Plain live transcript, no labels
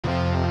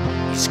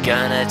He's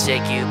gonna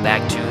take you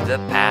back to the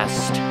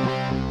past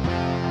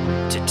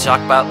to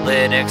talk about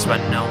Linux when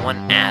no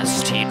one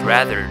asked. He'd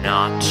rather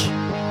not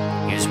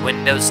use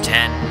Windows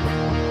 10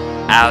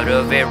 out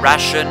of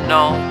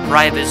irrational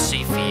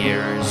privacy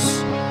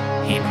fears.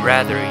 He'd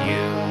rather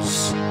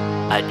use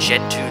a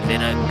Gen 2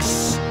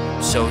 Linux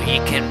so he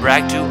can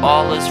brag to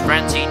all his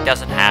friends he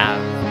doesn't have.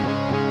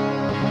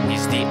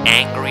 He's the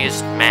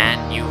angriest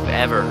man you've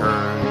ever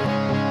heard.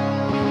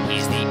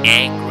 He's the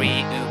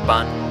angry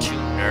Ubuntu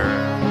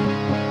nerd.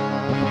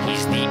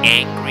 He's the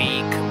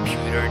angry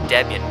computer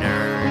Debian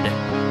nerd.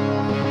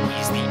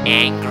 He's the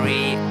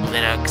angry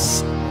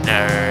Linux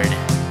nerd.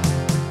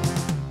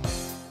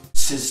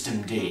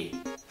 SystemD.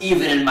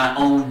 Even in my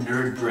own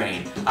nerd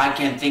brain, I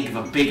can't think of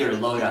a bigger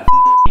load of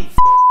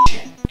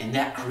shit. And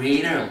that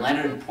creator,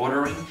 Lennart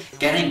Poettering,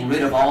 getting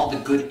rid of all the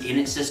good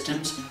init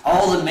systems,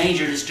 all the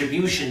major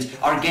distributions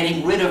are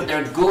getting rid of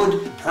their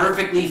good,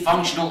 perfectly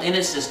functional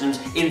init systems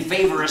in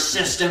favor of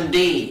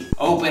SystemD.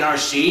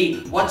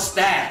 OpenRC, what's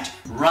that?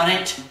 Run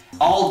it.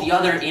 All the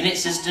other init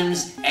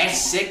systems,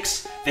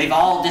 S6, they've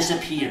all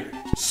disappeared.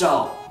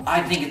 So,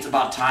 I think it's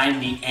about time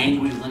the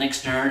angry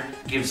Linux nerd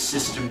gives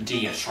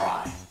SystemD a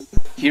try.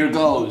 Here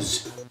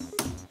goes.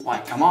 Why,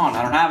 come on,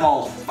 I don't have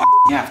all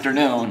f***ing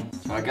afternoon.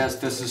 So I guess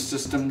this is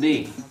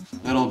SystemD.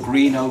 Little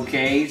green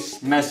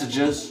OKs,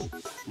 messages.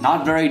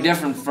 Not very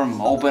different from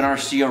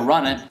OpenRC or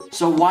Run It.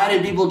 So why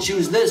did people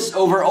choose this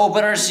over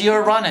OpenRC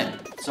or Run It?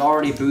 It's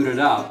already booted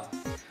up.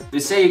 They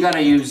say you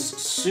gotta use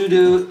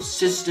sudo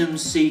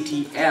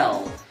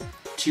systemctl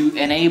to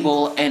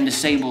enable and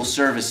disable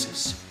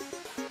services.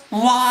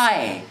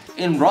 Why?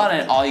 In Run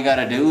It, all you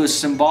gotta do is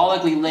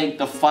symbolically link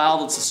the file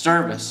that's a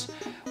service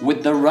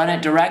with the Run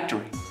It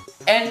directory,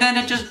 and then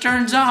it just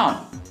turns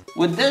on.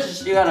 With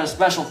this, you got a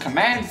special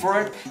command for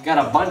it, you got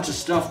a bunch of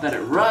stuff that it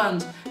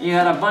runs, and you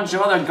got a bunch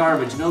of other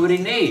garbage nobody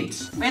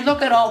needs. I mean,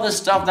 look at all this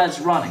stuff that's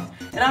running,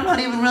 and I'm not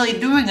even really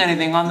doing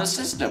anything on the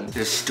system.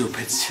 This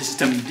stupid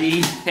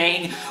SystemD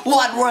thing,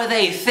 what were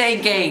they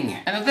thinking?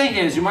 And the thing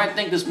is, you might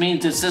think this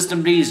means that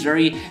SystemD is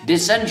very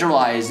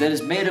decentralized and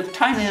is made of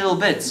tiny little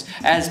bits,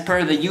 as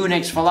per the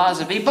Unix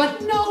philosophy, but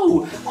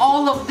no!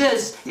 All of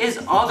this is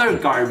other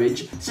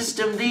garbage.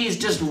 SystemD is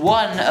just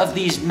one of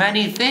these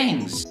many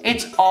things.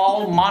 It's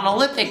all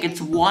monolithic,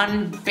 it's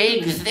one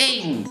big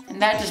thing, and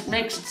that just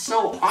makes it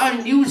so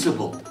unusable.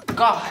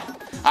 God,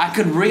 I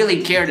could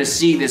really care to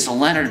see this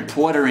Lennart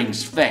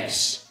Poettering's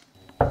face.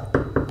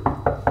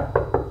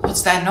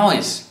 What's that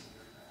noise?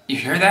 You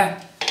hear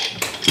that?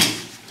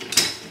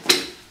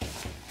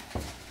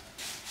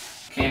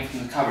 Came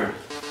from the cupboard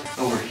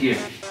over here.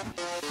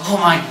 Oh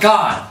my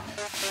God!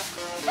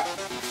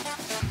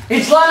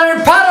 It's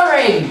Lennart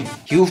Poettering!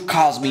 You've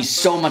caused me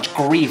so much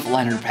grief,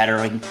 Lennart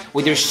Poettering,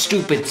 with your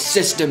stupid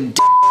system.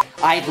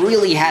 I've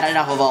really had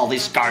enough of all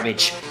this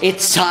garbage.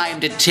 It's time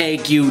to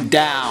take you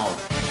down.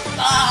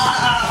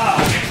 Ah!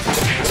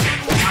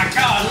 Oh my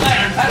God,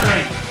 Lennart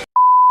Poettering!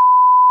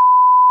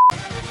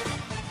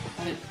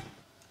 It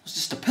was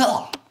just a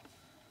pillow.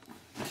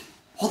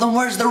 Well then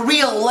where's the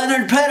real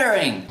Lennart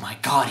Poettering? My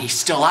God, he's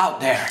still out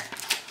there.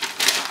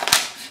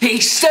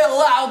 He's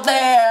still out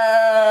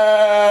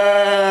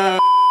there!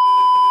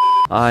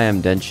 I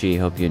am Denshi.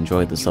 Hope you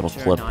enjoyed this little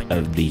clip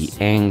of the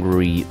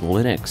angry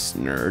Linux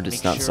nerd.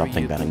 It's not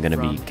something that I'm going to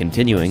be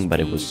continuing, but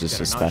it was just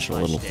a special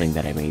little thing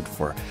that I made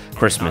for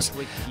Christmas.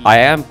 I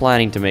am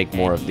planning to make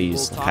more of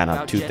these kind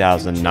of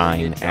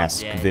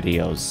 2009-esque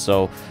videos,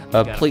 so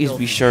please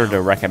be sure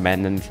to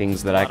recommend any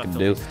things that I can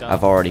do.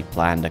 I've already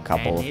planned a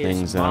couple of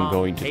things that I'm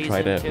going to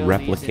try to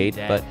replicate,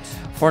 but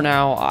for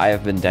now, I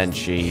have been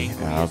Denshi.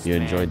 I hope you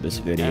enjoyed this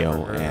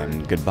video,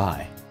 and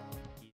goodbye.